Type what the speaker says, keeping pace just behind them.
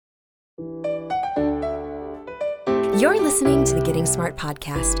You're listening to the Getting Smart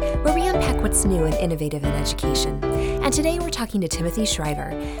podcast, where we unpack what's new and innovative in education. And today we're talking to Timothy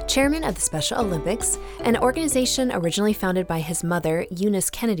Shriver, chairman of the Special Olympics, an organization originally founded by his mother, Eunice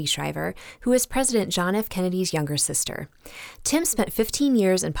Kennedy Shriver, who is President John F. Kennedy's younger sister. Tim spent 15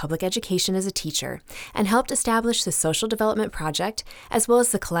 years in public education as a teacher and helped establish the Social Development Project, as well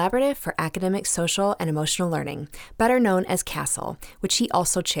as the Collaborative for Academic, Social, and Emotional Learning, better known as CASEL, which he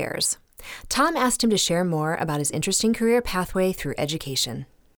also chairs. Tom asked him to share more about his interesting career pathway through education.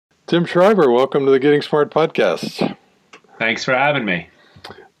 Tim Shriver, welcome to the Getting Smart podcast. Thanks for having me.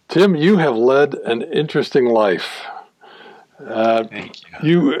 Tim, you have led an interesting life. Thank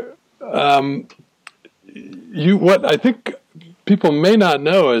you. What I think people may not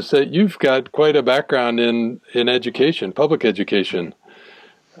know is that you've got quite a background in education, public education.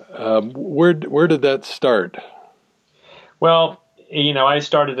 Where did that start? Well, I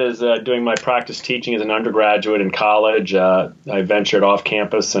started as doing my practice teaching as an undergraduate in college. I ventured off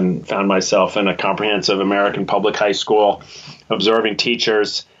campus and found myself in a comprehensive American public high school, observing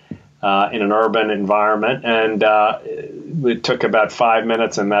teachers in an urban environment. And it took about 5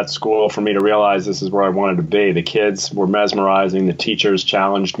 minutes in that school for me to realize this is where I wanted to be. The kids were mesmerizing. The teachers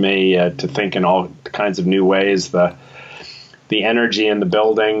challenged me to think in all kinds of new ways. The energy in the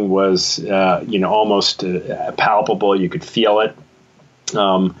building was, almost palpable. You could feel it.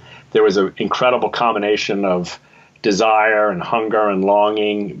 There was an incredible combination of desire and hunger and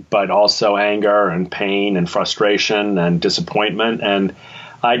longing, but also anger and pain and frustration and disappointment. And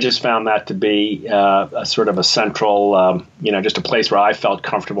I just found that to be a sort of a central, just a place where I felt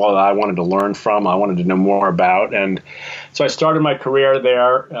comfortable, that I wanted to learn from, I wanted to know more about. And so I started my career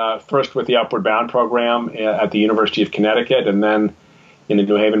there, first with the Upward Bound program at the University of Connecticut, and then in the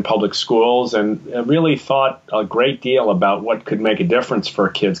New Haven public schools, and really thought a great deal about what could make a difference for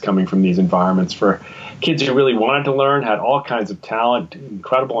kids coming from these environments, for kids who really wanted to learn, had all kinds of talent,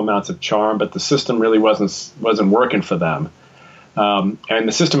 incredible amounts of charm, but the system really wasn't working for them. And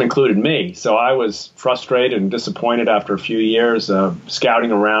the system included me. So I was frustrated and disappointed after a few years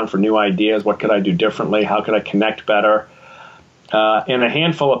scouting around for new ideas. What could I do differently? How could I connect better? And a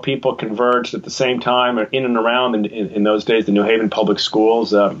handful of people converged at the same time in and around, in those days, the New Haven public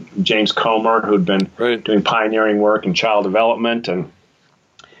schools. James Comer, who'd been doing pioneering work in child development, and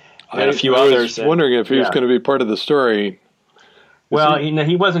a few others. I was wondering if he was going to be part of the story. Well,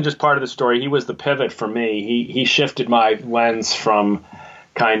 he wasn't just part of the story. He was the pivot for me. He shifted my lens from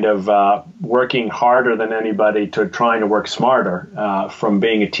kind of working harder than anybody to trying to work smarter, from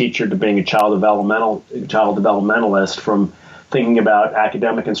being a teacher to being a child developmentalist, from thinking about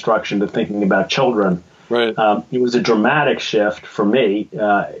academic instruction to thinking about children. Right. It was a dramatic shift for me.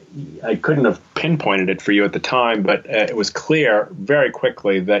 I couldn't have pinpointed it for you at the time, but it was clear very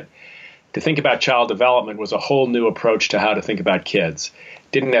quickly that to think about child development was a whole new approach to how to think about kids.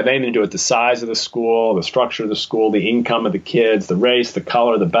 Didn't have anything to do with the size of the school, the structure of the school, the income of the kids, the race, the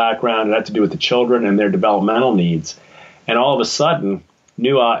color, the background. It had to do with the children and their developmental needs. And all of a sudden,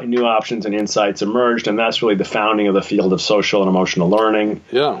 new options and insights emerged, and that's really the founding of the field of social and emotional learning.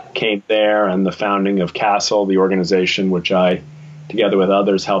 Came there, and the founding of CASEL, the organization which I, together with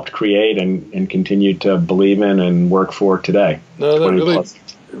others, helped create and continue to believe in and work for today. No, that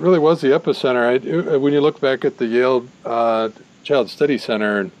really was the epicenter. When you look back at the Yale Child Study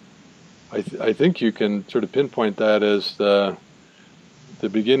Center, I think you can sort of pinpoint that as the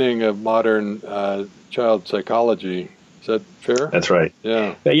beginning of modern child psychology. Is that fair? That's right.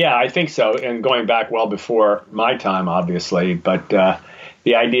 Yeah, I think so. And going back well before my time, obviously, but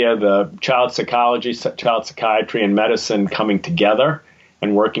the idea of the child psychology, child psychiatry, and medicine coming together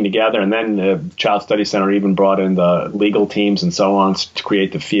and working together, and then the Child Study Center even brought in the legal teams and so on to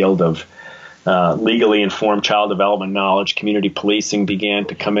create the field of legally informed child development knowledge. Community policing began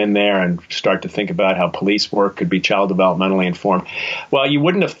to come in there and start to think about how police work could be child developmentally informed. Well, you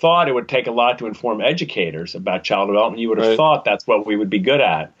wouldn't have thought it would take a lot to inform educators about child development. You would have thought that's what we would be good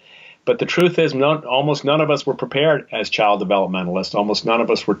at. But the truth is, almost none of us were prepared as child developmentalists. Almost none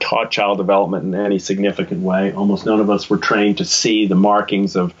of us were taught child development in any significant way. Almost none of us were trained to see the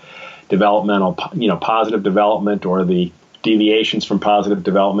markings of developmental, positive development, or the deviations from positive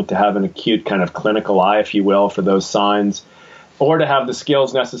development, to have an acute kind of clinical eye, if you will, for those signs, or to have the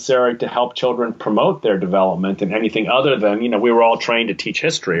skills necessary to help children promote their development in anything other than, we were all trained to teach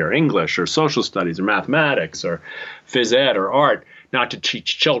history or English or social studies or mathematics or phys ed or art, not to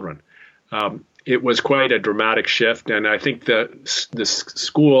teach children. It was quite a dramatic shift, and I think the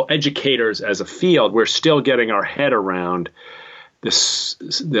school educators as a field, we're still getting our head around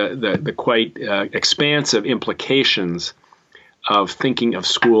the quite expansive implications of thinking of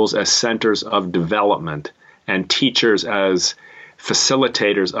schools as centers of development and teachers as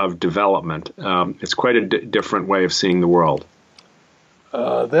facilitators of development. It's quite a different way of seeing the world.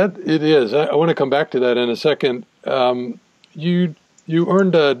 That it is. I want to come back to that in a second. You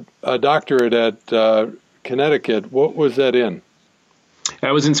earned a doctorate at Connecticut. What was that in?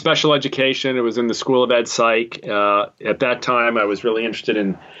 I was in special education. It was in the School of Ed Psych. At that time, I was really interested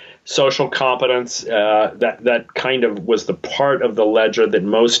in social competence. That kind of was the part of the ledger that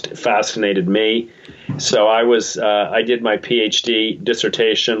most fascinated me. So I did my PhD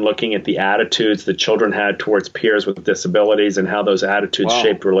dissertation looking at the attitudes that children had towards peers with disabilities and how those attitudes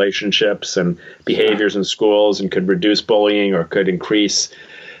shaped relationships and behaviors in schools and could reduce bullying or could increase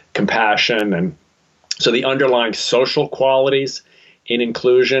compassion. And so the underlying social qualities in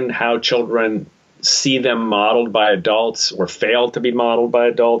inclusion, how children see them modeled by adults or fail to be modeled by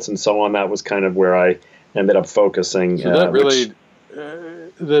adults and so on. That was kind of where I ended up focusing. So that really,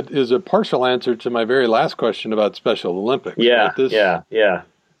 that is a partial answer to my very last question about Special Olympics. Yeah, right? yeah.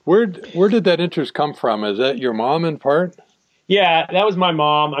 Where did that interest come from? Is that your mom in part? Yeah, that was my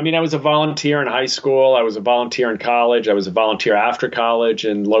mom. I mean, I was a volunteer in high school. I was a volunteer in college. I was a volunteer after college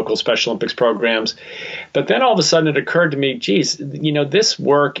in local Special Olympics programs. But then all of a sudden it occurred to me, geez, this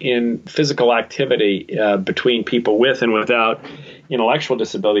work in physical activity between people with and without intellectual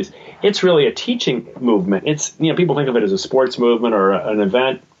disabilities, it's really a teaching movement. It's, people think of it as a sports movement or an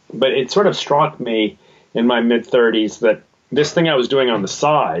event, but it sort of struck me in my mid-30s that this thing I was doing on the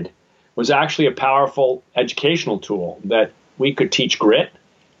side was actually a powerful educational tool, that we could teach grit,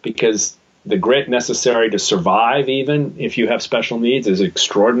 because the grit necessary to survive, even if you have special needs, is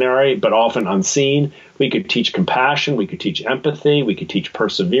extraordinary, but often unseen. We could teach compassion. We could teach empathy. We could teach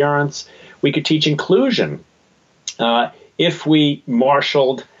perseverance. We could teach inclusion if we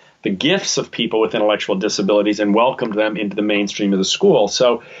marshaled the gifts of people with intellectual disabilities and welcomed them into the mainstream of the school.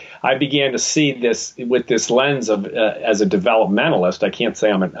 So I began to see this with this lens of as a developmentalist. I can't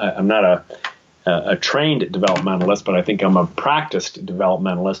say I'm not a trained developmentalist, but I think I'm a practiced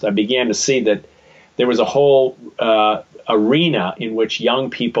developmentalist. I began to see that there was a whole arena in which young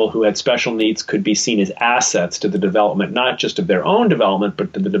people who had special needs could be seen as assets to the development, not just of their own development,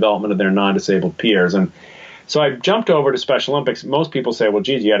 but to the development of their non-disabled peers. And so I jumped over to Special Olympics. Most people say, well,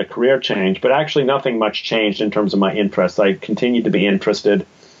 geez, you had a career change, but actually nothing much changed in terms of my interests. I continued to be interested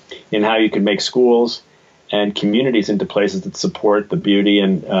in how you could make schools and communities into places that support the beauty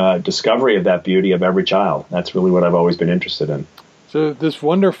and discovery of that beauty of every child. That's really what I've always been interested in. So this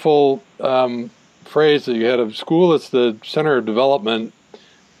wonderful phrase that you had of school as the center of development,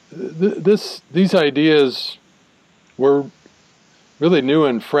 these ideas were really new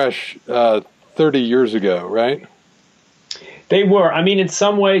and fresh 30 years ago, right? They were. I mean, in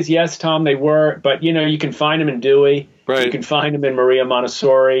some ways, yes, Tom, they were. But, you can find them in Dewey. Right. You can find them in Maria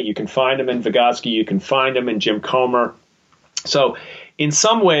Montessori. You can find them in Vygotsky. You can find them in Jim Comer. So in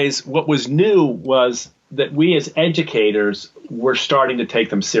some ways, what was new was that we as educators were starting to take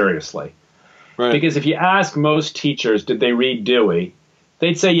them seriously. Right. Because if you ask most teachers, did they read Dewey,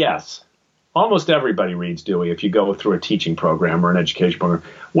 they'd say yes. Almost everybody reads Dewey if you go through a teaching program or an education program.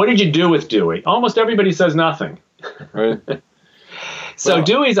 What did you do with Dewey? Almost everybody says nothing. Right. So well,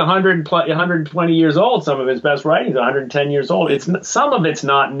 Dewey's 120 years old. Some of his best writing is 110 years old. Some of it's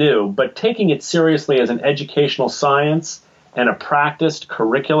not new, but taking it seriously as an educational science and a practiced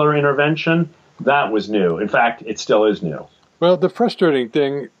curricular intervention, that was new. In fact, it still is new. Well, the frustrating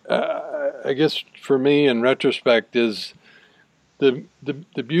thing, I guess, for me in retrospect, is the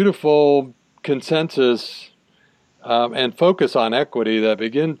beautiful consensus and focus on equity that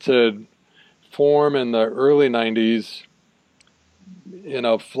began to form in the early 90s,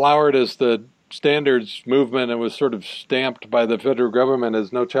 flowered as the standards movement and was sort of stamped by the federal government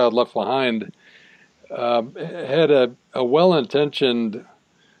as No Child Left Behind, had a well-intentioned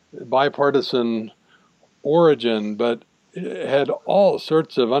bipartisan origin, but it had all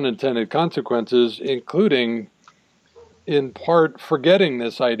sorts of unintended consequences, including, in part, forgetting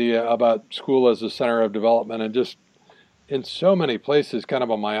this idea about school as the center of development and just, in so many places, kind of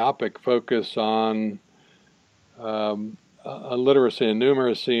a myopic focus on literacy and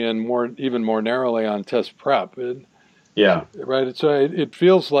numeracy, and even more narrowly on test prep. Yeah. Right. So it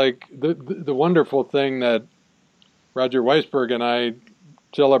feels like the wonderful thing that Roger Weisberg and I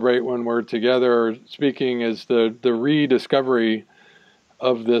celebrate when we're together speaking is the rediscovery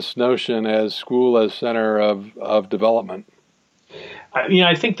of this notion as school as center of development.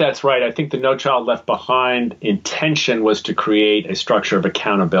 I think that's right. I think the No Child Left Behind intention was to create a structure of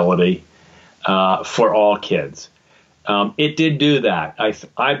accountability for all kids. It did do that.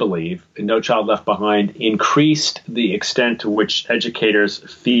 I believe No Child Left Behind increased the extent to which educators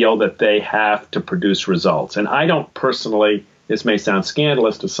feel that they have to produce results. And I don't personally, this may sound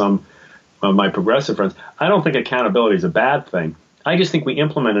scandalous to some of my progressive friends, I don't think accountability is a bad thing. I just think we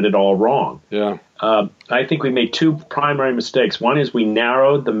implemented it all wrong. Yeah. I think we made two primary mistakes. One is we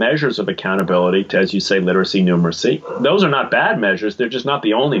narrowed the measures of accountability to, as you say, literacy, numeracy. Those are not bad measures. They're just not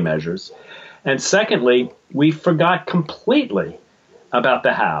the only measures. And secondly, we forgot completely about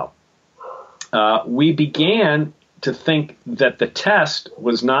the how. We began to think that the test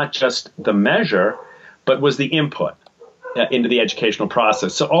was not just the measure, but was the input into the educational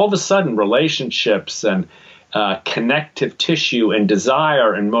process. So all of a sudden, relationships and connective tissue and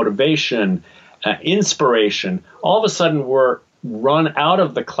desire and motivation, inspiration, all of a sudden were run out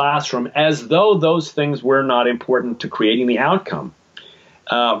of the classroom as though those things were not important to creating the outcome.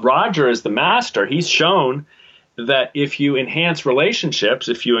 Roger is the master. He's shown that if you enhance relationships,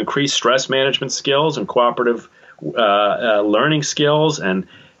 if you increase stress management skills and cooperative learning skills and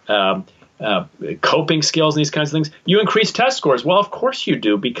coping skills and these kinds of things, you increase test scores. Well, of course you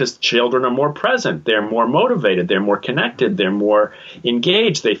do, because children are more present. They're more motivated. They're more connected. They're more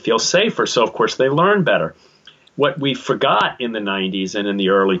engaged. They feel safer. So, of course, they learn better. What we forgot in the 90s and in the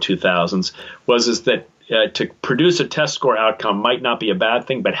early 2000s is that to produce a test score outcome might not be a bad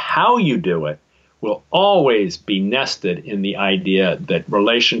thing, but how you do it will always be nested in the idea that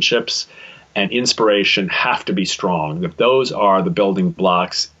relationships and inspiration have to be strong, that those are the building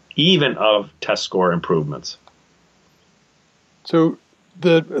blocks even of test score improvements. So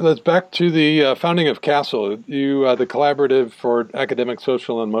let's back to the founding of CASEL, the Collaborative for Academic,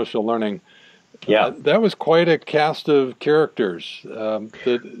 Social, and Emotional Learning. Yeah, that was quite a cast of characters.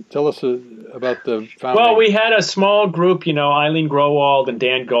 Tell us about the founding. Well, we had a small group, Eileen Growald and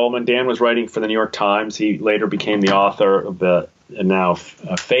Dan Goldman. Dan was writing for the New York Times. He later became the author of the now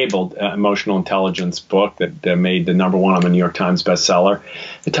fabled emotional intelligence book that made the #1 on the New York Times bestseller.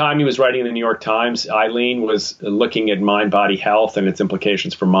 At the time he was writing in the New York Times, Eileen was looking at mind-body health and its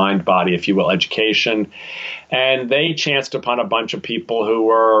implications for mind-body, if you will, education. And they chanced upon a bunch of people who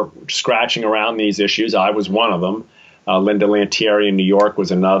were scratching around these issues. I was one of them. Linda Lantieri in New York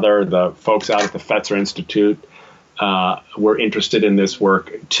was another. The folks out at the Fetzer Institute were interested in this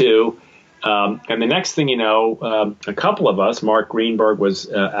work too. And the next thing you know, a couple of us, Mark Greenberg was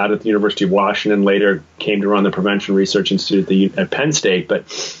out at the University of Washington, later came to run the Prevention Research Institute at Penn State. But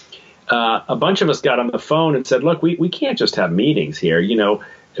a bunch of us got on the phone and said, look, we can't just have meetings here.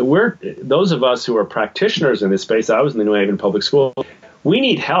 We're those of us who are practitioners in this space. I was in the New Haven Public School. We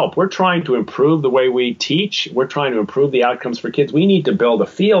need help. We're trying to improve the way we teach. We're trying to improve the outcomes for kids. We need to build a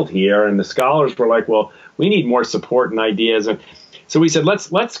field here. And the scholars were like, well, we need more support and ideas. And so we said,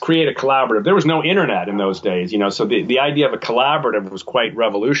 let's create a collaborative. There was no internet in those days, so the idea of a collaborative was quite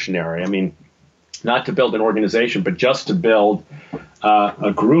revolutionary. I mean, not to build an organization, but just to build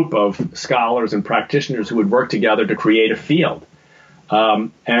a group of scholars and practitioners who would work together to create a field.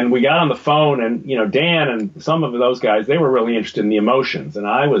 And we got on the phone, and Dan and some of those guys, they were really interested in the emotions, and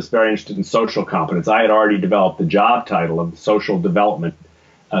I was very interested in social competence. I had already developed the job title of social development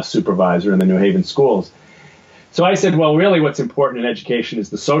supervisor in the New Haven schools. So I said, well, really what's important in education is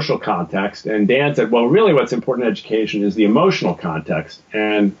the social context. And Dan said, well, really what's important in education is the emotional context.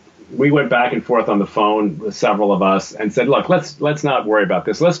 And we went back and forth on the phone with several of us and said, look, let's not worry about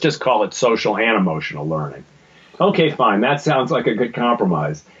this. Let's just call it social and emotional learning. Okay, fine. That sounds like a good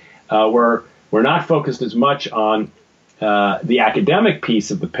compromise. We're not focused as much on the academic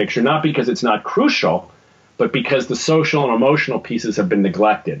piece of the picture, not because it's not crucial, but because the social and emotional pieces have been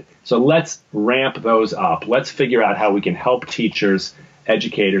neglected. So let's ramp those up. Let's figure out how we can help teachers,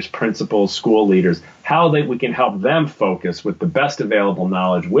 educators, principals, school leaders, how we can help them focus with the best available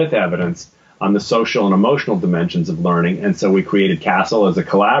knowledge with evidence on the social and emotional dimensions of learning. And so we created CASEL as a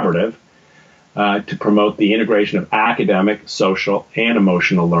collaborative to promote the integration of academic, social, and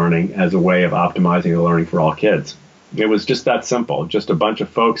emotional learning as a way of optimizing the learning for all kids. It was just that simple, just a bunch of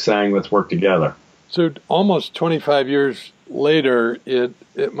folks saying, let's work together. So almost 25 years later,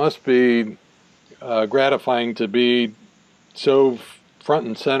 it must be gratifying to be so front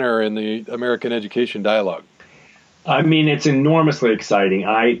and center in the American education dialogue. I mean, it's enormously exciting.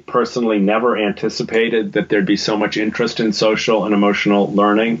 I personally never anticipated that there'd be so much interest in social and emotional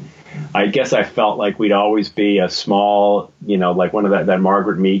learning. I guess I felt like we'd always be a small, like one of that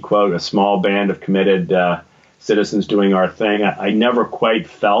Margaret Mead quote, a small band of committed citizens doing our thing. I never quite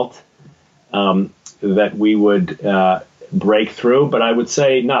felt that we would break through, but I would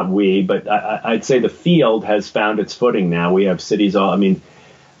say not we, but I'd say the field has found its footing now. We have cities all,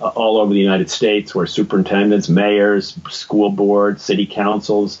 all over the United States, where superintendents, mayors, school boards, city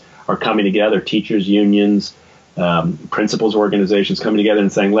councils are coming together, teachers unions, principals organizations coming together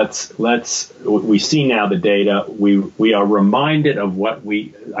and saying, we see now the data, we are reminded of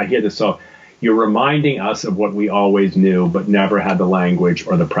I hear this, so you're reminding us of what we always knew, but never had the language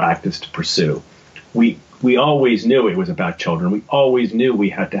or the practice to pursue. We always knew it was about children. We always knew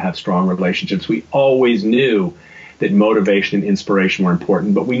we had to have strong relationships. We always knew that motivation and inspiration were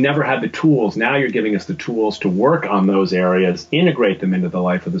important, but we never had the tools. Now you're giving us the tools to work on those areas, integrate them into the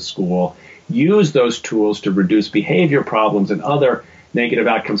life of the school, use those tools to reduce behavior problems and other negative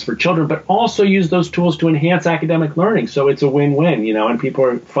outcomes for children, but also use those tools to enhance academic learning. So it's a win-win, and people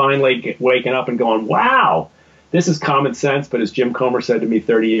are finally waking up and going, wow, this is common sense. But as Jim Comer said to me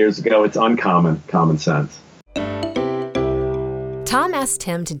 30 years ago, it's uncommon common sense. Tom asked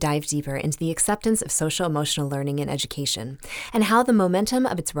Tim to dive deeper into the acceptance of social-emotional learning in education and how the momentum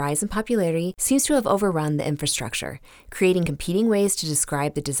of its rise in popularity seems to have overrun the infrastructure, creating competing ways to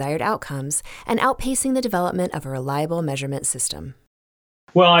describe the desired outcomes and outpacing the development of a reliable measurement system.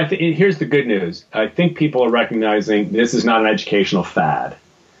 Well, here's the good news. I think people are recognizing this is not an educational fad.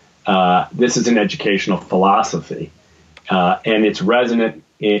 This is an educational philosophy, and it's resonant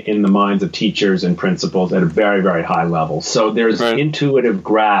in the minds of teachers and principals at a very, very high level. So there's intuitive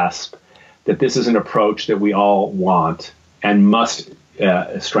grasp that this is an approach that we all want and must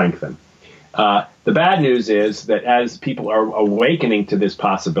strengthen. The bad news is that as people are awakening to this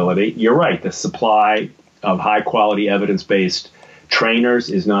possibility, you're right, the supply of high-quality evidence-based trainers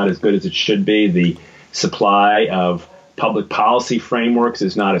is not as good as it should be. The supply of public policy frameworks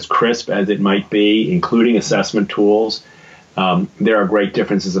is not as crisp as it might be, including assessment tools. There are great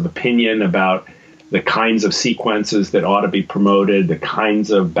differences of opinion about the kinds of sequences that ought to be promoted, the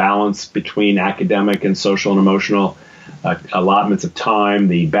kinds of balance between academic and social and emotional allotments of time,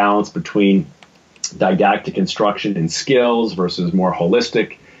 the balance between didactic instruction and skills versus more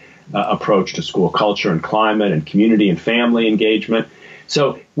holistic approach to school culture and climate and community and family engagement.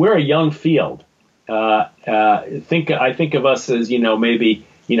 So we're a young field. I think of us as, maybe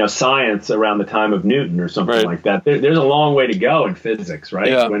science around the time of Newton or something like that. There's a long way to go in physics, right?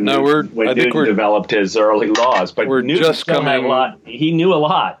 Yeah, when Newton developed his early laws, but Newton still had a lot. He knew a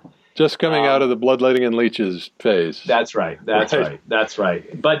lot. Just coming out of the bloodletting and leeches phase. That's right. That's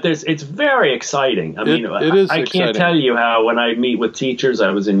right. But it's very exciting. I mean, it is I exciting. Can't tell you how when I meet with teachers.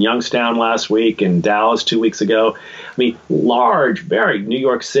 I was in Youngstown last week and Dallas 2 weeks ago. I mean, large, very New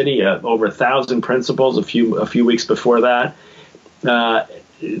York City, over 1,000 principals a few weeks before that.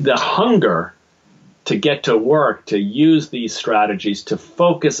 The hunger to get to work, to use these strategies, to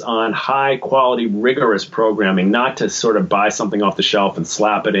focus on high quality, rigorous programming, not to sort of buy something off the shelf and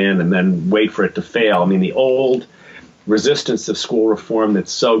slap it in and then wait for it to fail. I mean, the old resistance of school reform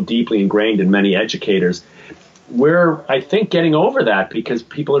that's so deeply ingrained in many educators, we're, I think, getting over that because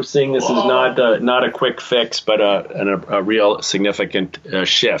people are seeing this as not a quick fix, but a real significant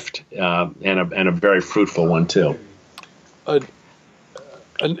shift and a very fruitful one, too.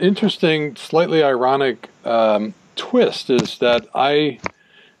 An interesting, slightly ironic twist is that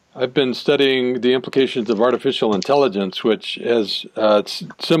I've been studying the implications of artificial intelligence, which has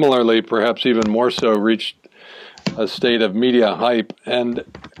similarly, perhaps even more so, reached a state of media hype. And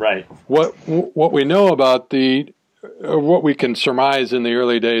what we know about what we can surmise in the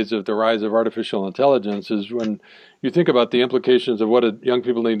early days of the rise of artificial intelligence is when you think about the implications of what young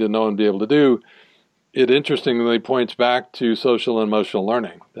people need to know and be able to do, it interestingly points back to social and emotional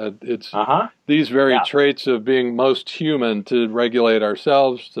learning. That it's these very traits of being most human, to regulate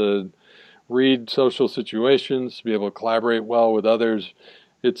ourselves, to read social situations, to be able to collaborate well with others.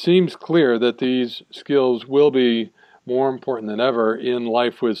 It seems clear that these skills will be more important than ever in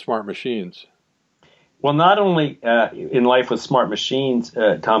life with smart machines. Well, not only in life with smart machines,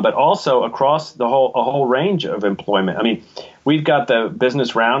 Tom, but also across a whole range of employment. I mean, we've got the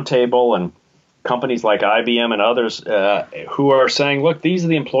Business Roundtable and companies like IBM and others who are saying, look, these are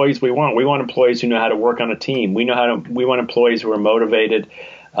the employees we want. We want employees who know how to work on a team. We want employees who are motivated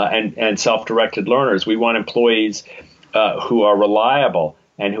and self-directed learners. We want employees who are reliable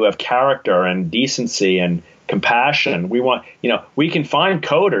and who have character and decency and compassion. We want, we can find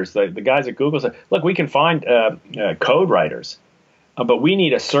coders. The guys at Google say, look, we can find code writers, but we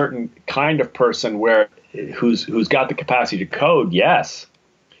need a certain kind of person who's got the capacity to code. Yes.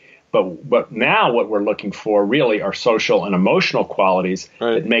 But now what we're looking for really are social and emotional qualities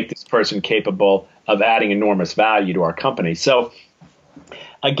that make this person capable of adding enormous value to our company. So,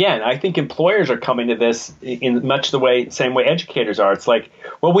 again, I think employers are coming to this in much the same way educators are. It's like,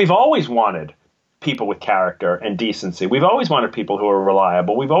 well, we've always wanted people with character and decency. We've always wanted people who are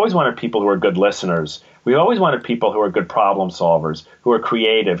reliable. We've always wanted people who are good listeners. We've always wanted people who are good problem solvers, who are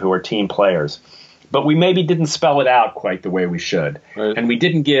creative, who are team players. But we maybe didn't spell it out quite the way we should. Right. And we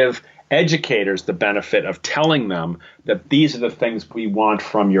didn't give educators the benefit of telling them that these are the things we want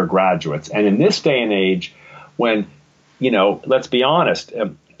from your graduates. And in this day and age, when, let's be honest,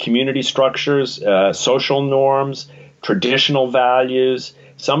 community structures, social norms, traditional values,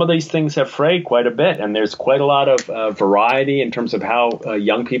 some of these things have frayed quite a bit, and there's quite a lot of variety in terms of how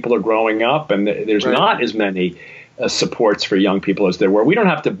young people are growing up, and there's right. not as many supports for young people as there were. We don't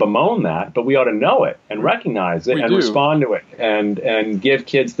have to bemoan that, but we ought to know it and recognize it and respond to it and give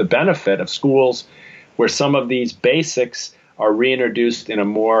kids the benefit of schools where some of these basics are reintroduced in a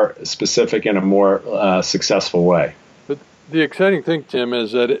more specific and a more successful way. But the exciting thing, Tim,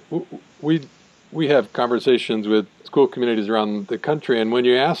 is that we have conversations with school communities around the country, and when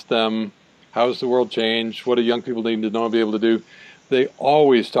you ask them, how's the world changed? What do young people need to know and be able to do? They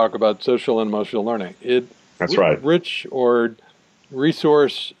always talk about social and emotional learning. That's right. Rich or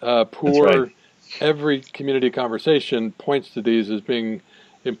resource poor, right. Every community conversation points to these as being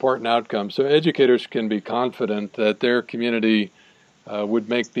important outcomes. So educators can be confident that their community would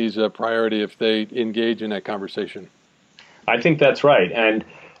make these a priority if they engage in that conversation. I think that's right. And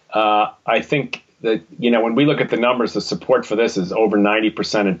I think that, when we look at the numbers, the support for this is over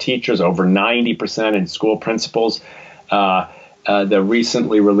 90% in teachers, over 90% in school principals. The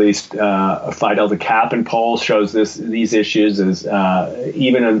recently released Phi Delta Kappan poll shows these issues as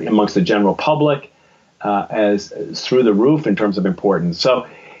even amongst the general public as through the roof in terms of importance. So,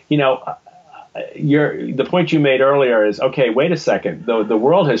 the point you made earlier is, okay, wait a second. The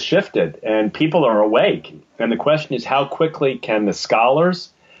world has shifted and people are awake. And the question is, how quickly can the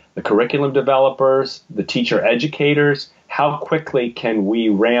scholars, the curriculum developers, the teacher educators, how quickly can we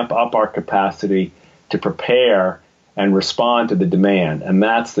ramp up our capacity to prepare and respond to the demand? And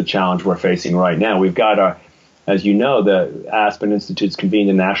that's the challenge we're facing right now. We've got as you know, the Aspen Institute's convened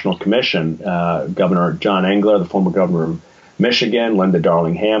a national commission. Governor John Engler, the former governor of Michigan, Linda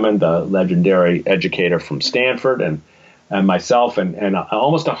Darling-Hammond, the legendary educator from Stanford, and myself, and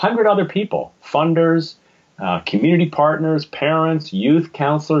almost 100 other people, funders, community partners, parents, youth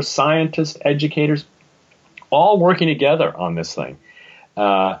counselors, scientists, educators, all working together on this thing.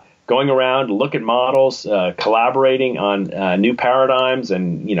 Going around to look at models, collaborating on new paradigms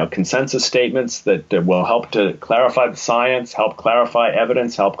and consensus statements that will help to clarify the science, help clarify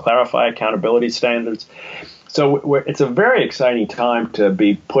evidence, help clarify accountability standards. So it's a very exciting time to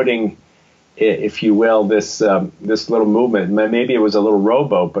be putting, if you will, this little movement. Maybe it was a little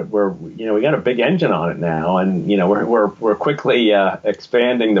rowboat, but we got a big engine on it now, and we're quickly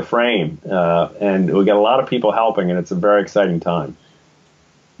expanding the frame, and we got a lot of people helping, and it's a very exciting time.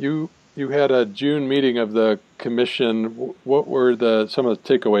 You had a June meeting of the commission. What were some of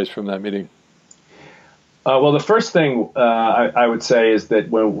the takeaways from that meeting? Well, the first thing I would say is that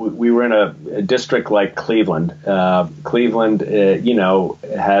when we were in a district like Cleveland, Cleveland,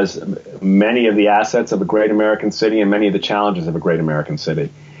 has many of the assets of a great American city and many of the challenges of a great American city.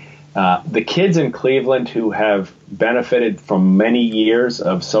 The kids in Cleveland who have benefited from many years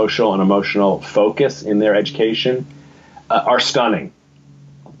of social and emotional focus in their education are stunning.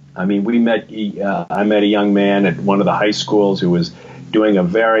 I mean, I met a young man at one of the high schools who was doing a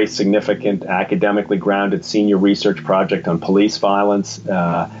very significant academically grounded senior research project on police violence.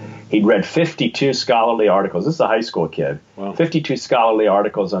 He'd read 52 scholarly articles. This is a high school kid. Wow. 52 scholarly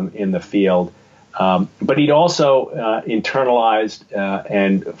articles in the field. But he'd also internalized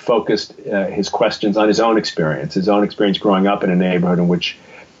and focused his questions on his own experience growing up in a neighborhood in which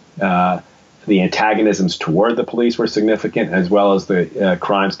the antagonisms toward the police were significant, as well as the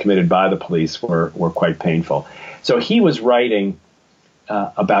crimes committed by the police were quite painful. So he was writing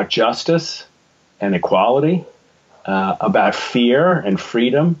about justice and equality, about fear and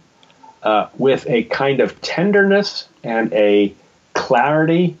freedom, with a kind of tenderness and a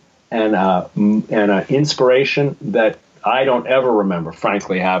clarity and an inspiration that I don't ever remember,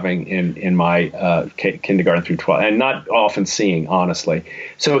 frankly, having in my kindergarten through 12, and not often seeing, honestly.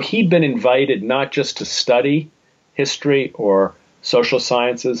 So he'd been invited not just to study history or social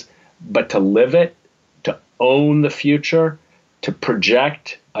sciences, but to live it, to own the future, to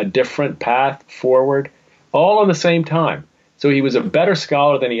project a different path forward, all at the same time. So he was a better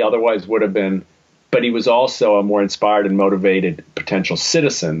scholar than he otherwise would have been, but he was also a more inspired and motivated potential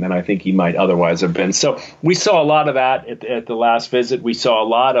citizen than I think he might otherwise have been. So we saw a lot of that at the last visit. We saw a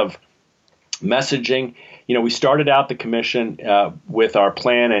lot of messaging. We started out the commission with our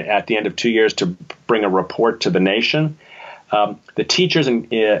plan at the end of 2 years to bring a report to the nation. The teachers and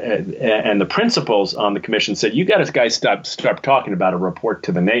the principals on the commission said, you guys start talking about a report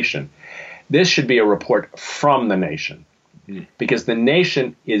to the nation. This should be a report from the nation, because the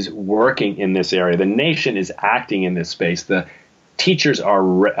nation is working in this area. The nation is acting in this space. The teachers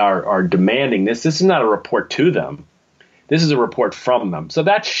are demanding this. This is not a report to them. This is a report from them. So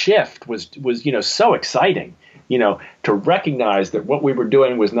that shift was so exciting, to recognize that what we were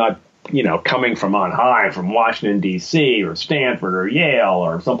doing was not, coming from on high, from Washington, D.C. or Stanford or Yale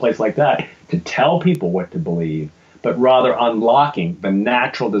or someplace like that, to tell people what to believe, but rather unlocking the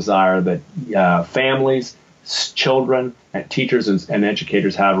natural desire that families, children, and teachers and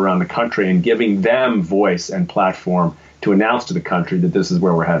educators have around the country, and giving them voice and platform to announce to the country that this is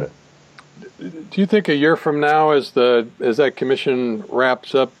where we're headed. Do you think a year from now, as that commission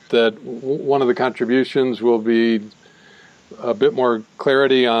wraps up, that one of the contributions will be a bit more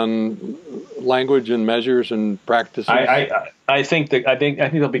clarity on language and measures and practices? I think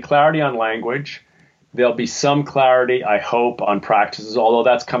there'll be clarity on language. There'll be some clarity, I hope, on practices, although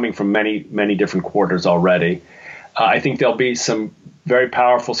that's coming from many, many different quarters already. I think there'll be some very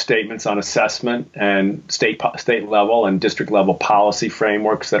powerful statements on assessment and state level and district level policy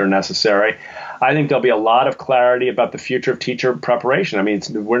frameworks that are necessary. I think there'll be a lot of clarity about the future of teacher preparation. I mean,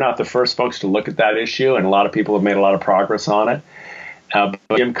 we're not the first folks to look at that issue, and a lot of people have made a lot of progress on it. But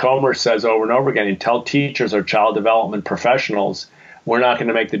Jim Comer says over and over again, until teachers are child development professionals, we're not going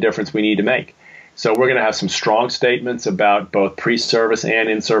to make the difference we need to make. So we're going to have some strong statements about both pre-service and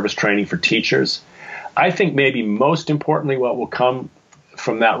in-service training for teachers. I think maybe most importantly, what will come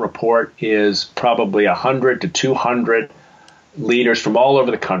from that report is probably 100 to 200 leaders from all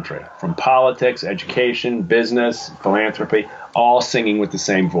over the country, from politics, education, business, philanthropy, all singing with the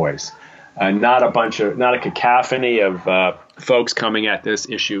same voice. Not a cacophony of folks coming at this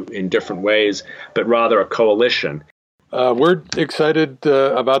issue in different ways, but rather a coalition. We're excited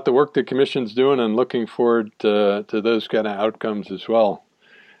about the work the Commission's doing and looking forward to those kind of outcomes as well.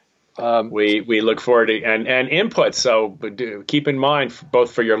 We look forward to and input. So keep in mind,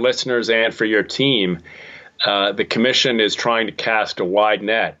 both for your listeners and for your team, the Commission is trying to cast a wide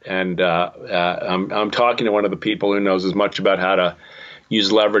net. And I'm talking to one of the people who knows as much about how to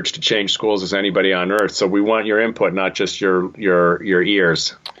use leverage to change schools as anybody on earth. So we want your input, not just your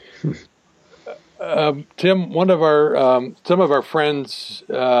ears. Tim, some of our friends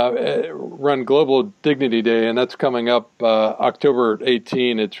run Global Dignity Day, and that's coming up October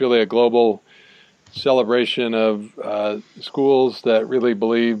 18. It's really a global celebration of schools that really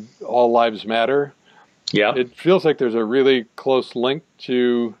believe all lives matter. Yeah, it feels like there's a really close link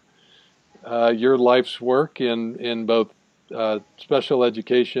to your life's work in both special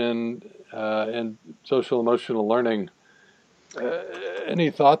education and social emotional learning. Any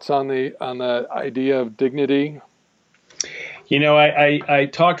thoughts on the idea of dignity? I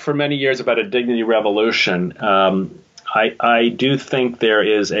talked for many years about a dignity revolution. I do think there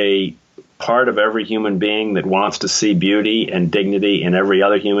is a part of every human being that wants to see beauty and dignity in every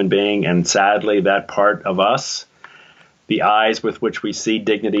other human being, and sadly, that part of us, the eyes with which we see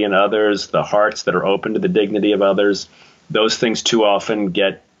dignity in others, the hearts that are open to the dignity of others, those things too often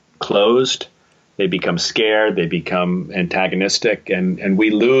get closed. They become scared, they become antagonistic, and we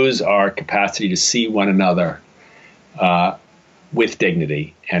lose our capacity to see one another with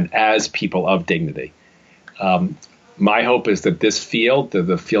dignity and as people of dignity. My hope is that this field,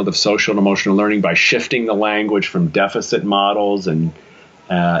 the field of social and emotional learning, by shifting the language from deficit models and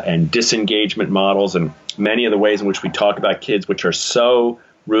disengagement models and many of the ways in which we talk about kids, which are so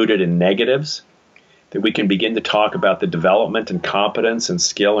rooted in negatives, that we can begin to talk about the development and competence and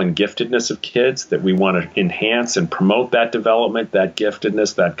skill and giftedness of kids, that we want to enhance and promote that development, that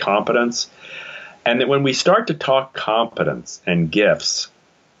giftedness, that competence. And that when we start to talk competence and gifts,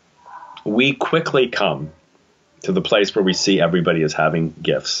 we quickly come to the place where we see everybody is having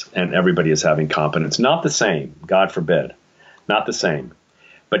gifts and everybody is having competence. Not the same, God forbid, not the same,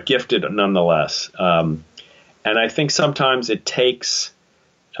 but gifted nonetheless. And I think sometimes it takes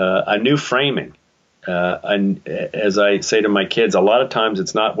a new framing. And as I say to my kids, a lot of times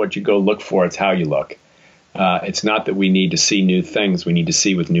it's not what you go look for, it's how you look. It's not that we need to see new things, we need to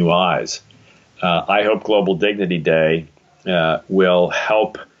see with new eyes. I hope Global Dignity Day will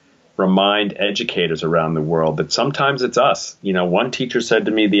help remind educators around the world that sometimes it's us. One teacher said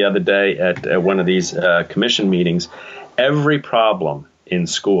to me the other day at one of these commission meetings, every problem in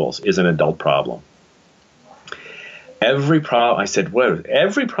schools is an adult problem. Every problem, I said, what?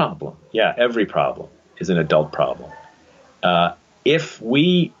 Every problem? Yeah, every problem is an adult problem. If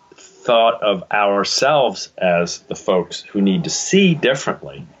we thought of ourselves as the folks who need to see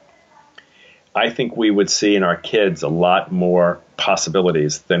differently, I think we would see in our kids a lot more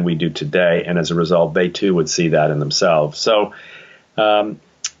possibilities than we do today. And as a result, they too would see that in themselves. So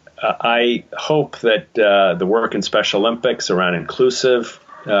I hope that the work in Special Olympics around inclusive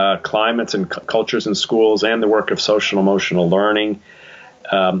climates and cultures in schools, and the work of social emotional learning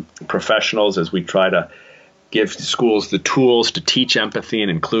professionals, as we try to give schools the tools to teach empathy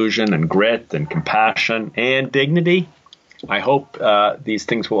and inclusion and grit and compassion and dignity. I hope these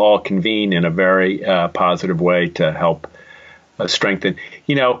things will all convene in a very positive way to help strengthen.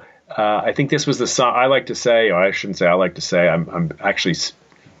 I think this was the song I like to say, or I shouldn't say I like to say, I'm actually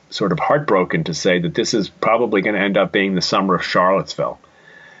sort of heartbroken to say that this is probably going to end up being the summer of Charlottesville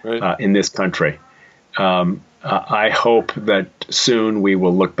in this country. I hope that soon we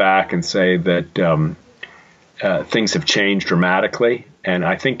will look back and say that things have changed dramatically. And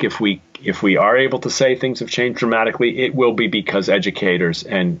I think if we are able to say things have changed dramatically, it will be because educators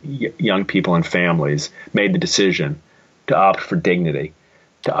and young people and families made the decision to opt for dignity,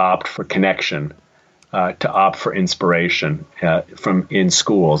 to opt for connection, to opt for inspiration from in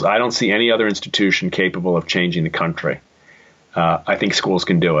schools. I don't see any other institution capable of changing the country. I think schools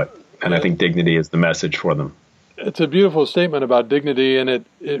can do it, and I think dignity is the message for them. It's a beautiful statement about dignity, and it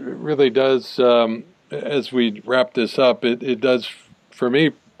really does, as we wrap this up, it does, for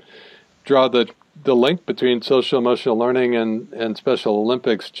me, draw the link between social emotional learning and Special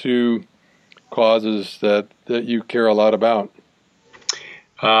Olympics, two causes that you care a lot about.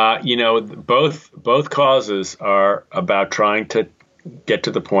 Both causes are about trying to get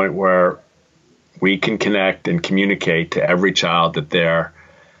to the point where we can connect and communicate to every child that they're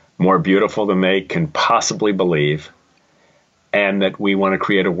more beautiful than they can possibly believe, and that we want to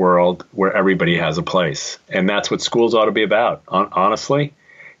create a world where everybody has a place. And that's what schools ought to be about. Honestly,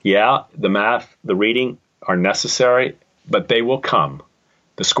 yeah, the math, the reading are necessary, but they will come.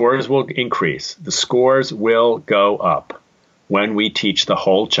 The scores will increase. The scores will go up when we teach the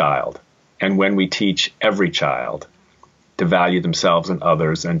whole child, and when we teach every child to value themselves and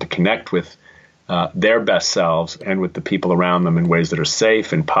others, and to connect with their best selves and with the people around them in ways that are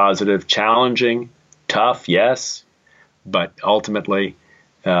safe and positive, challenging, tough, yes, but ultimately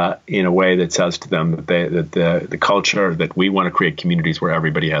in a way that says to them that the culture, that we want to create communities where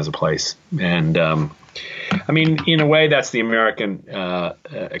everybody has a place. And in a way, that's the American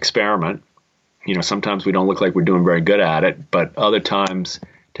experiment. Sometimes we don't look like we're doing very good at it, but other times,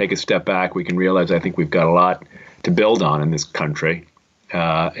 take a step back, we can realize I think we've got a lot to build on in this country.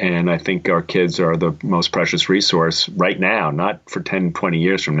 And I think our kids are the most precious resource right now, not for 10, 20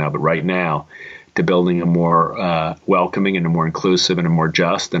 years from now, but right now, to building a more welcoming and a more inclusive and a more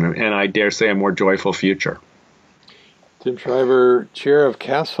just and I dare say a more joyful future. Tim Shriver, Chair of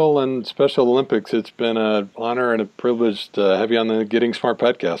CASEL and Special Olympics. It's been an honor and a privilege to have you on the Getting Smart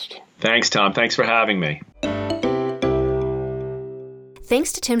podcast. Thanks, Tom. Thanks for having me.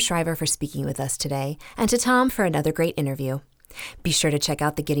 Thanks to Tim Shriver for speaking with us today, and to Tom for another great interview. Be sure to check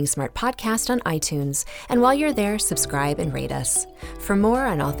out the Getting Smart podcast on iTunes, and while you're there, subscribe and rate us. For more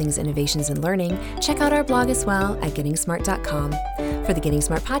on all things innovations and learning, check out our blog as well at gettingsmart.com. For the Getting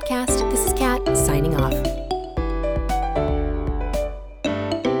Smart podcast, this is Kat,